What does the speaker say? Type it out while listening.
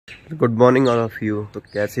Good morning all of you. तो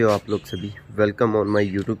कैसे हो आप लोग सभी? Welcome on my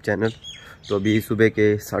YouTube channel. तो अभी सुबह के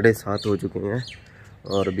 7:30 हो चुके हैं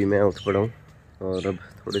और अभी मैं उठ पड़ा हूँ और अब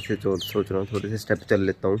थोड़े से सोच रहा हूँ थोड़े से स्टेप चल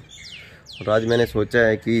लेता हूँ। और आज मैंने सोचा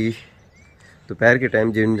है कि दोपहर के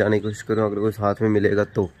टाइम जिम जाने की कोशिश करूँ, अगर कोई साथ में मिलेगा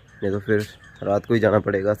तो, नहीं तो फिर रात को ही जाना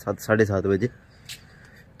पड़ेगा 7-7:30 बजे।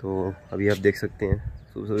 तो अभी आप देख सकते हैं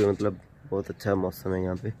सुबह सुबह मतलब बहुत अच्छा मौसम है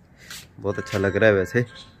यहाँ पे, बहुत अच्छा लग रहा है वैसे।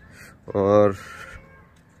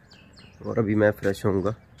 और अभी मैं फ़्रेश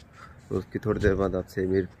होऊंगा तो उसकी थोड़ी देर बाद आपसे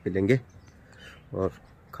मिलेंगे और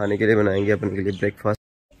खाने के लिए बनाएंगे अपने के लिए ब्रेकफास्ट।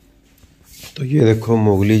 तो ये देखो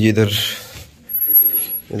मोगली जी इधर,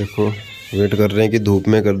 ये देखो वेट कर रहे हैं कि धूप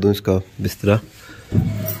में कर दूं इसका बिस्तरा।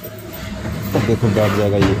 देखो बैठ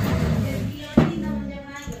जाएगा ये।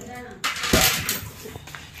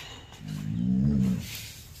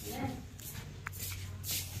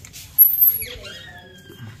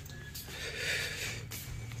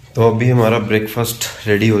 तो अभी हमारा ब्रेकफास्ट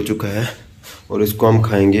रेडी हो चुका है और इसको हम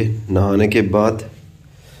खाएंगे नहाने के बाद।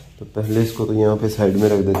 तो पहले इसको तो यहाँ पे साइड में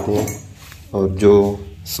रख देते हैं और जो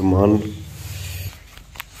सामान,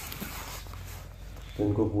 तो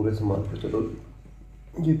इनको पूरे सामान पे चलो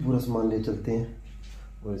ये पूरा सामान ले चलते हैं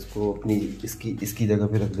और इसको अपनी इसकी जगह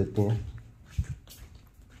पे रख देते हैं।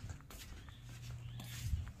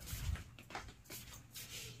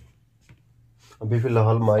 अभी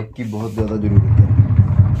फ़िलहाल माइक की बहुत ज़्यादा ज़रूरत है,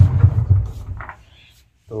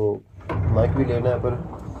 तो माइक भी लेना है, पर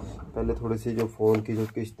पहले थोड़ी सी जो फ़ोन की जो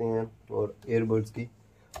किस्तें हैं और एयरबड्स की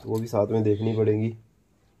तो वो भी साथ में देखनी पड़ेगी।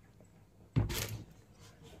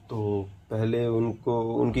 तो पहले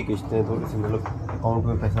उनकी किस्तें थोड़ी सी मतलब अकाउंट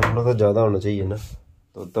में पैसा थोड़ा सा ज़्यादा होना चाहिए ना,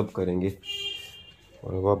 तो तब करेंगे।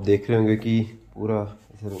 और अब आप देख रहे होंगे कि पूरा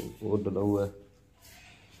ऐसे वो डला हुआ है,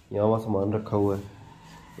 यहाँ वहाँ सामान रखा हुआ है।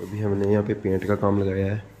 तो अभी हमने यहाँ पे पेंट का काम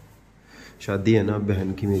लगाया है, शादी है ना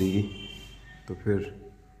बहन की मेरी की, तो फिर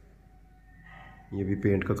ये भी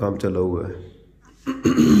पेंट का काम चला हुआ है।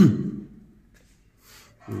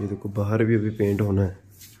 ये देखो बाहर भी अभी पेंट होना है।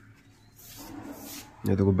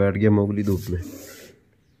 ये देखो बैठ गया मोगली धूप में,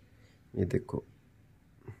 ये देखो।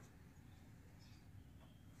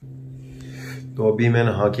 तो अभी मैं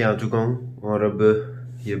नहा के आ चुका हूँ और अब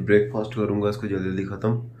ये ब्रेकफास्ट करूँगा इसको जल्दी जल्दी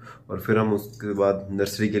ख़त्म, और फिर हम उसके बाद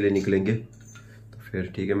नर्सरी के लिए निकलेंगे। तो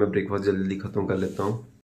फिर ठीक है, मैं ब्रेकफास्ट जल्दी जल्दी ख़त्म कर लेता हूँ।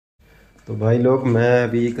 तो भाई लोग मैं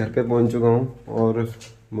अभी घर पे पहुंच चुका हूं और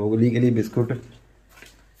मोगली के लिए बिस्कुट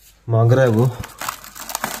मांग रहा है वो,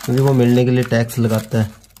 क्योंकि वो मिलने के लिए टैक्स लगता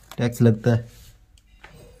है।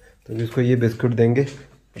 तो इसको ये बिस्कुट देंगे।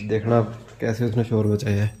 अब देखना आप कैसे उसने शोर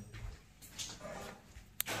मचाया है।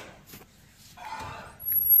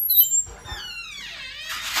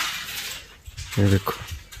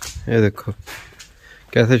 ये देखो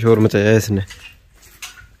कैसे शोर मचाया है इसने।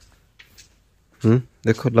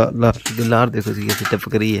 देखो लार देखो जी कैसे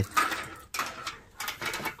टपक रही है।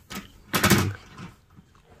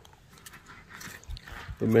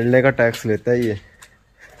 तो मिलने का टैक्स लेता है ये।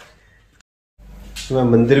 तो मैं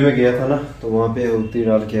मंदिर में गया था ना, तो वहाँ पे आहुति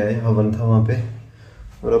डाल के आए, हवन था वहाँ पे।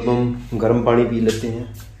 और अब हम गर्म पानी पी लेते हैं।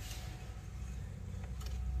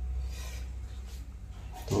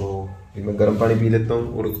 तो मैं गर्म पानी पी लेता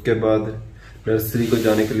हूँ और उसके बाद नर्सरी को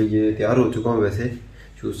जाने के लिए तैयार हो चुका हूँ। वैसे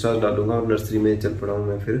शूज डालूंगा और नर्सरी में चल पड़ा हूँ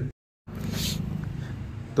मैं फिर।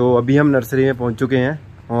 तो अभी हम नर्सरी में पहुँच चुके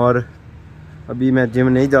हैं और अभी मैं जिम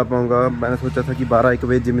नहीं जा पाऊँगा। मैंने सोचा था कि 12-1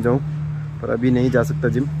 बजे जिम जाऊँ, पर अभी नहीं जा सकता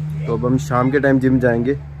जिम। तो अब हम शाम के टाइम जिम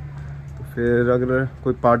जाएंगे। तो फिर अगर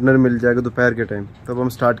कोई पार्टनर मिल जाएगा दोपहर के टाइम तब हम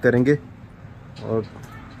स्टार्ट करेंगे, और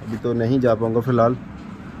अभी तो नहीं जा पाऊँगा फ़िलहाल।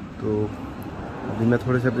 तो अभी मैं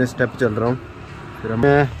थोड़े से अपने स्टेप चल रहा हूँ। फिर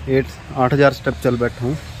मैं 8,000 स्टेप चल बैठा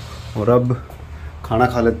हूँ और अब खाना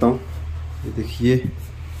खा लेता हूँ। ये देखिए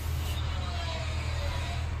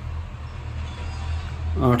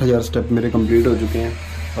 8,000 स्टेप मेरे कंप्लीट हो चुके हैं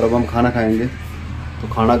और अब हम खाना खाएंगे। तो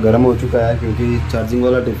खाना गर्म हो चुका है क्योंकि चार्जिंग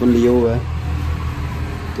वाला टिफ़िन लिया हुआ है।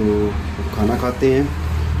 तो अब खाना खाते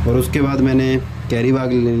हैं और उसके बाद मैंने कैरी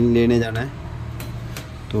बैग लेने जाना है।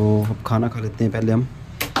 तो अब खाना खा लेते हैं पहले हम।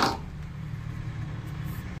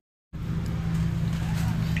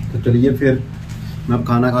 तो चलिए फिर मैं अब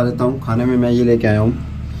खाना खा लेता हूँ। खाने में मैं ये लेके आया हूँ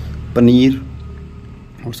पनीर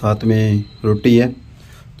और साथ में रोटी है।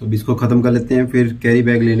 तो अब इसको ख़त्म कर लेते हैं, फिर कैरी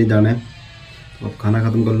बैग लेने जाना है। तो अब खाना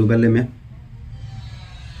ख़त्म कर लूँ पहले मैं।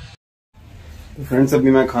 तो फ्रेंड्स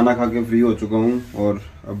अभी मैं खाना खा के फ्री हो चुका हूँ और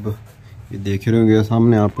अब ये देख रहे होंगे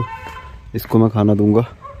सामने आप, इसको मैं खाना दूंगा।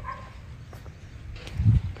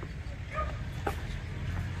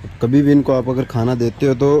 कभी भी इनको आप अगर खाना देते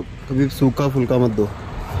हो तो कभी सूखा फुल्का मत दो,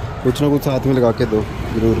 कुछ ना कुछ साथ में लगा के दो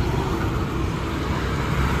ज़रूर।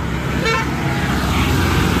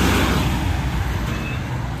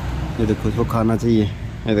 ये देखो, इसको खाना चाहिए।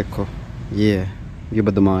 ये देखो, ये है, ये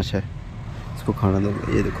बदमाश है, इसको खाना दो।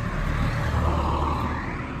 ये देखो।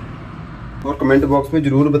 और कमेंट बॉक्स में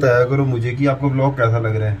ज़रूर बताया करो मुझे कि आपको ब्लॉग कैसा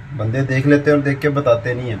लग रहा है। बंदे देख लेते हैं और देख के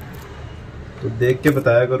बताते नहीं हैं, तो देख के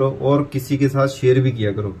बताया करो और किसी के साथ शेयर भी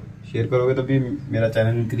किया करो। शेयर करोगे तो भी मेरा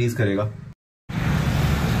चैनल इंक्रीज़ करेगा।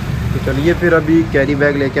 तो चलिए फिर अभी कैरी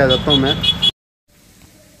बैग लेके आ जाता हूँ मैं।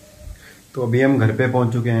 तो अभी हम घर पे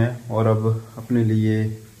पहुँच चुके हैं और अब अपने लिए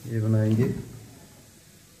ये बनाएंगे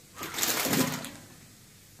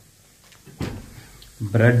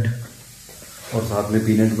ब्रेड और साथ में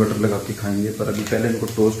पीनट बटर लगा के खाएंगे। पर अभी पहले इनको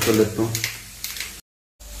टोस्ट कर लेता हूँ।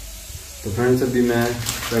 तो फ्रेंड्स अभी मैं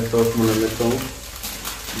ब्रेड टोस्ट बना लेता हूँ।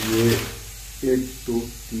 ये 1 2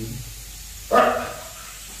 3,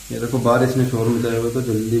 ये देखो बारिश में शोर मचाया हुआ तो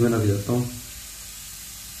जल्दी में लग जाता हूँ।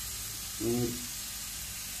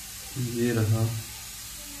 ये रहा।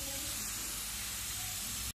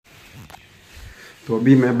 तो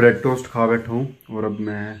अभी मैं ब्रेड टोस्ट खा बैठा हूँ और अब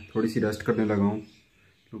मैं थोड़ी सी रेस्ट करने लगा हूँ,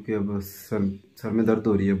 क्योंकि अब सर में दर्द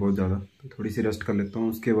हो रही है बहुत ज़्यादा। तो थोड़ी सी रेस्ट कर लेता हूँ,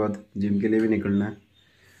 उसके बाद जिम के लिए भी निकलना है।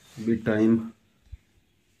 अभी टाइम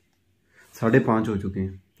 5:30 हो चुके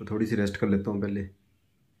हैं, तो थोड़ी सी रेस्ट कर लेता हूँ पहले।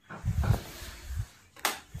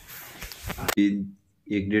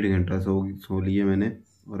 1-1.5 घंटा सो लिया मैंने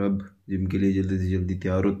और अब जिम के लिए जल्दी से जल्दी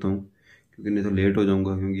तैयार होता हूँ, क्योंकि नहीं तो लेट हो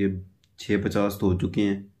जाऊँगा। क्योंकि अब 6:50 तो हो चुके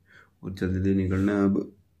हैं और जल्दी निकलना है अब।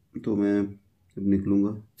 तो मैं अब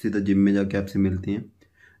निकलूँगा सीधा जिम में, जाके आपसे मिलते हैं।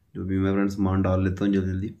 जो भी मैं फ्रेंड्स सामान डाल लेता हूँ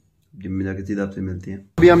जल्दी जल्दी, जिम में जाके सीधा आपसे मिलते हैं।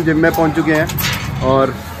 अभी हम जिम में पहुँच चुके हैं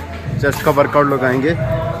और चेस्ट का वर्कआउट लगाएंगे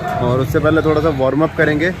और उससे पहले थोड़ा सा वार्म अप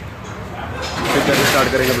करेंगे, फिर चलिए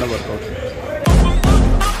स्टार्ट करेंगे अपना workout.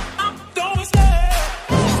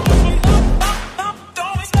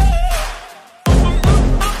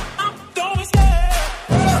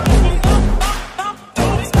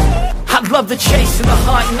 Love the chase and the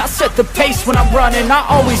hunt, and I set the pace when I'm running. I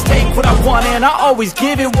always take what I want and I always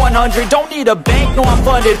give it 100. Don't need a bank, no I'm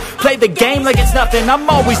funded. Play the game like it's nothing. I'm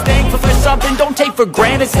always thankful for something. Don't take for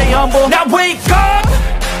granted, stay humble. Now wake up,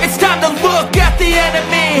 it's time to look at the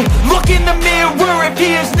enemy. Look in the mirror if he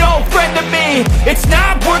is no friend to me. It's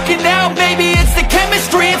not working out, maybe it's the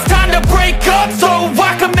chemistry. It's time to break up so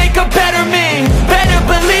I can make a better me. Better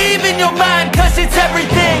believe in your mind, cause it's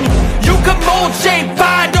everything. You can mold, shape,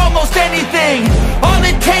 find almost anything. All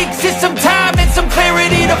it takes is some time and some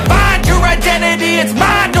clarity to find your identity. It's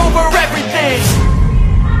mind over everything.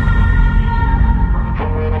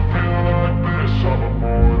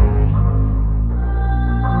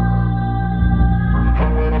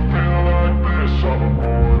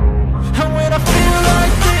 And when I feel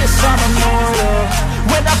like this, I'm immortal.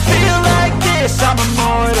 When I feel like this, I'm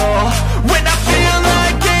immortal. When I feel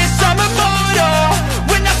like this, I'm immortal.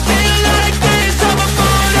 When I feel like this, I'm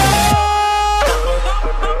immortal.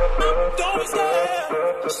 Don't stop,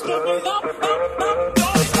 just level up,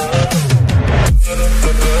 don't stop.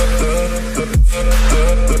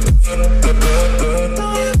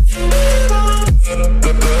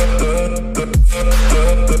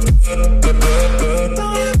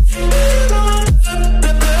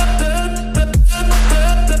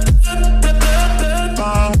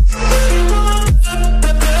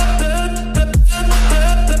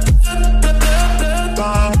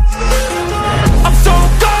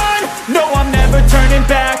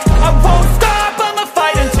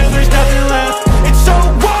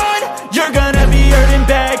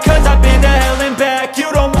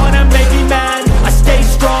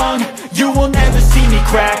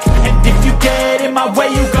 Crack. And if you get in my way,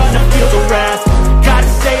 you gonna feel the wrath. Gotta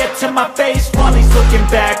say it to my face while he's looking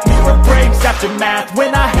back. Mirror breaks after math.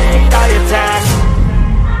 When I hate, I attack.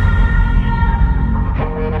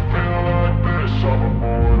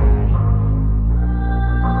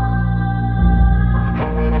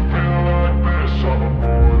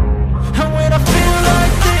 And when I feel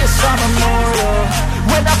like this, I'm immortal.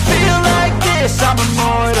 When I feel like this, I'm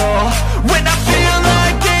immortal. When I feel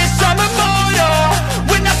like this, I'm immortal.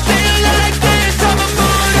 When I feel like this, I'm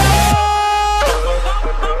immortal.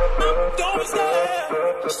 Don't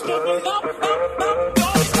stop, just level up,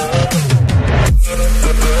 don't stop.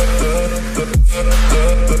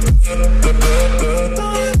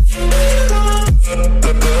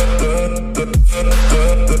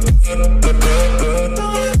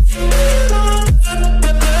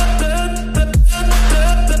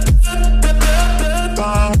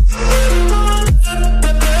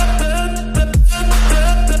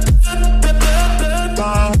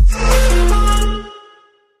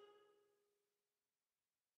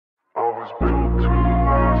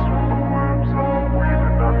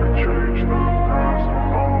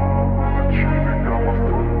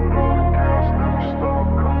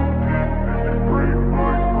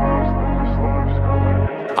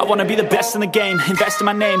 wanna be the best in the game, invest in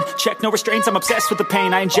my name, check no restraints, I'm obsessed with the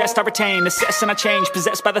pain. I ingest, I retain, assess and I change,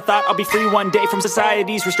 possessed by the thought I'll be free one day from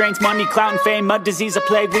society's restraints. Money, clout and fame, mud, disease, a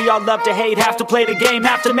plague. We all love to hate, have to play the game,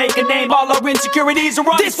 have to make a name. All our insecurities are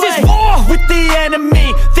on display. This is war with the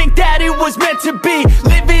enemy, think that it was meant to be.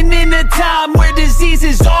 Living in a time where disease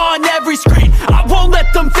is on every screen. I won't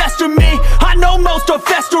let them fester me, I know most are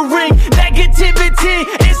festering. Negativity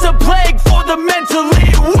is a plague for the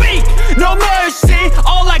mentally weak. No mercy,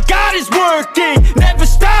 all I got is working. Never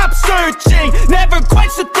stop searching, never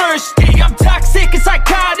quench the thirsty. I'm toxic and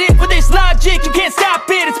psychotic, with this logic you can't stop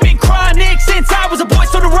it. It's been chronic since I was a boy,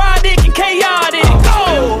 so neurotic and chaotic.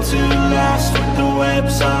 Built to last with the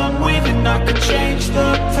webs I'm weaving. I could change the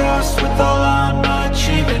past with all I'm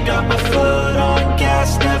achieving. Got my foot on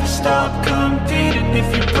gas, never stop competing. If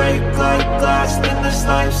you break like glass, then this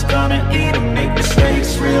life's gonna eat 'em. Make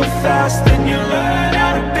mistakes real fast, then you learn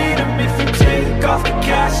how to beat 'em. If you take off the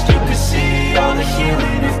cast, you can see all the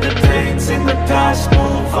healing. If the pain's in the past,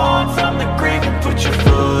 move on from the grave and put your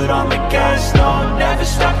foot on the gas. No, never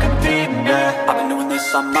stop competing, yeah. I've been doing this,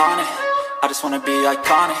 I'm on it. I just wanna be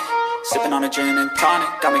iconic. Sipping on a gin and tonic,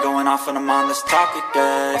 got me going off when I'm on this topic,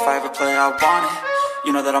 yeah. If I ever play, I want it.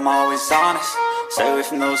 You know that I'm always honest. Stay away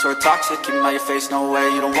from those who are toxic. Keep them out your face, no way,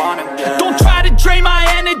 you don't want it, yeah. Don't try to drain my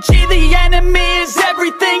energy. The enemy is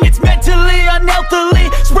everything. It's mentally, unhealthily,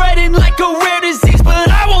 spreading like a rare disease. But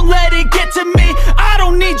I won't let it get to me. I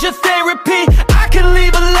don't need your therapy. I can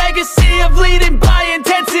leave a legacy of leading by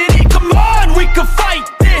intensity. Come on, we can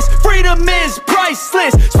fight this. Freedom is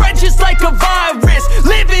priceless. Spread just like a virus.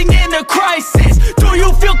 Living in a crisis. Do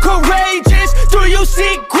you feel courageous? Do you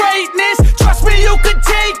seek greatness? Trust me, you can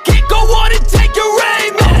take it. Go on and take your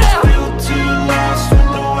aim. Yeah. Built to last with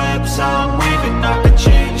the webs I'm weaving. I could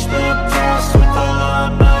change the past with all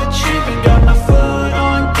I'm achieving. Got my foot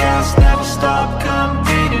on gas, never stop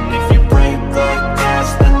competing. If you break like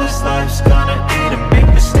glass, then this life's gonna eat 'em. Make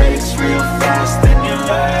mistakes real fast, then you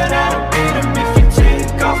learn how to beat 'em. If you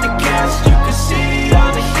take off the cast, you can see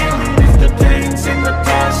all the healing. If the pain's in the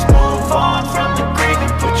past, move on from the grave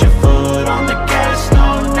and put your foot on the gas. No,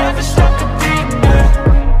 never stop competing, yeah.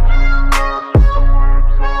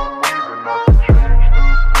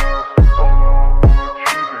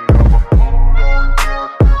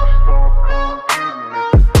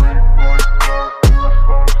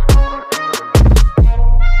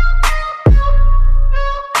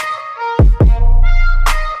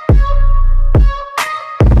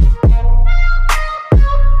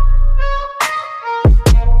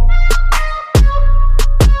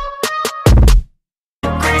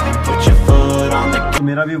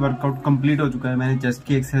 मेरा भी workout complete हो चुका है। मैंने chest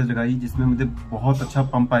की exercise लगाई जिसमें मुझे बहुत अच्छा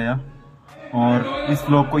पंप आया। और इस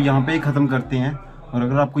व्लॉग को यहाँ पे ही ख़त्म करते हैं। और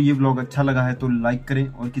अगर आपको ये व्लॉग अच्छा लगा है तो लाइक करें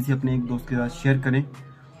और किसी अपने एक दोस्त के साथ शेयर करें।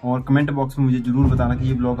 और कमेंट बॉक्स में मुझे ज़रूर बताना कि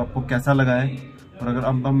ये व्लॉग आपको कैसा लगा है। और अगर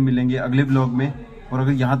अब हम मिलेंगे अगले व्लॉग में। और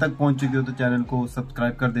अगर यहाँ तक पहुँच चुके हो तो चैनल को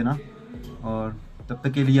सब्सक्राइब कर देना। और तब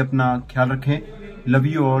तक के लिए अपना ख्याल रखें। Love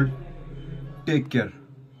you all, take care.